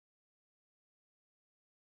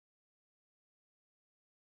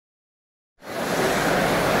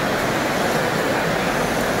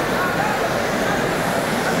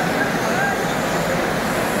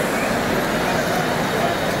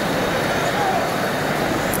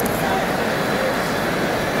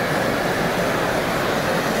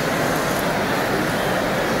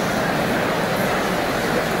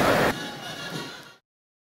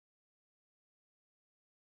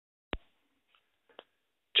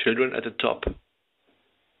Children at the top.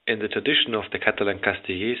 In the tradition of the Catalan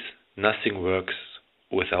Castellers, nothing works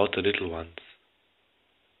without the little ones.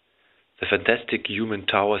 The fantastic human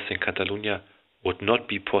towers in Catalunya would not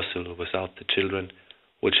be possible without the children,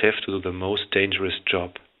 which have to do the most dangerous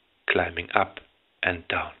job, climbing up and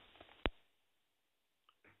down.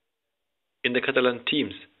 In the Catalan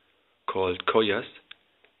teams, called collas,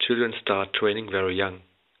 children start training very young.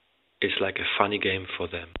 It's like a funny game for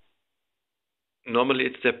them. Normally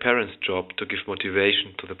it's their parents' job to give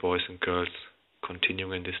motivation to the boys and girls,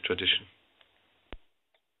 continuing this tradition.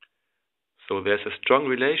 So there's a strong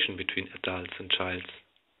relation between adults and childs,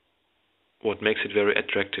 what makes it very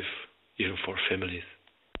attractive, even for families.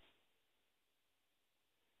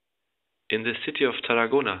 In the city of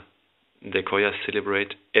Tarragona, the collas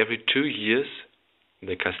celebrate every 2 years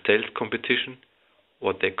the Castells competition,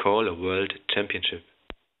 what they call a world championship.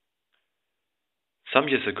 Some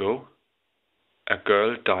years ago, a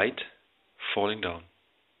girl died falling down.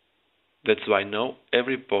 That's why now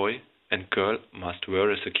every boy and girl must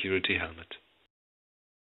wear a security helmet.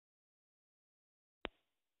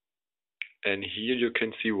 And here you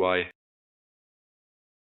can see why.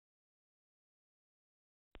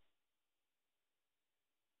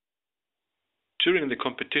 During the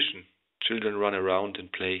competition, children run around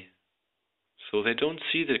and play, so they don't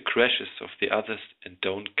see the crashes of the others and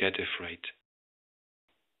don't get afraid.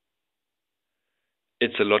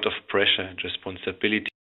 It's a lot of pressure and responsibility.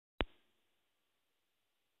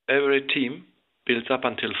 Every team builds up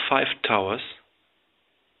until 5 towers,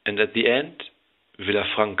 and at the end,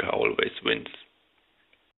 Villafranca always wins.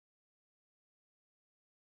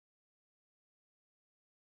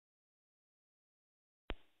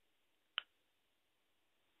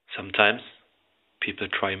 Sometimes people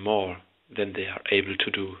try more than they are able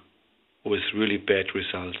to do, with really bad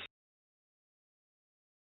results.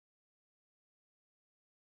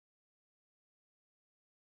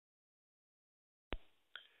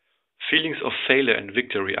 Feelings of failure and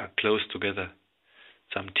victory are close together.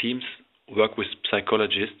 Some teams work with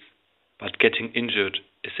psychologists, but getting injured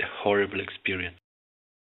is a horrible experience.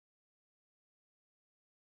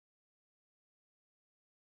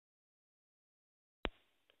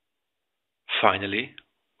 Finally,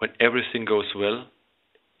 when everything goes well,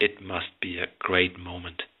 it must be a great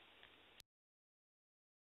moment.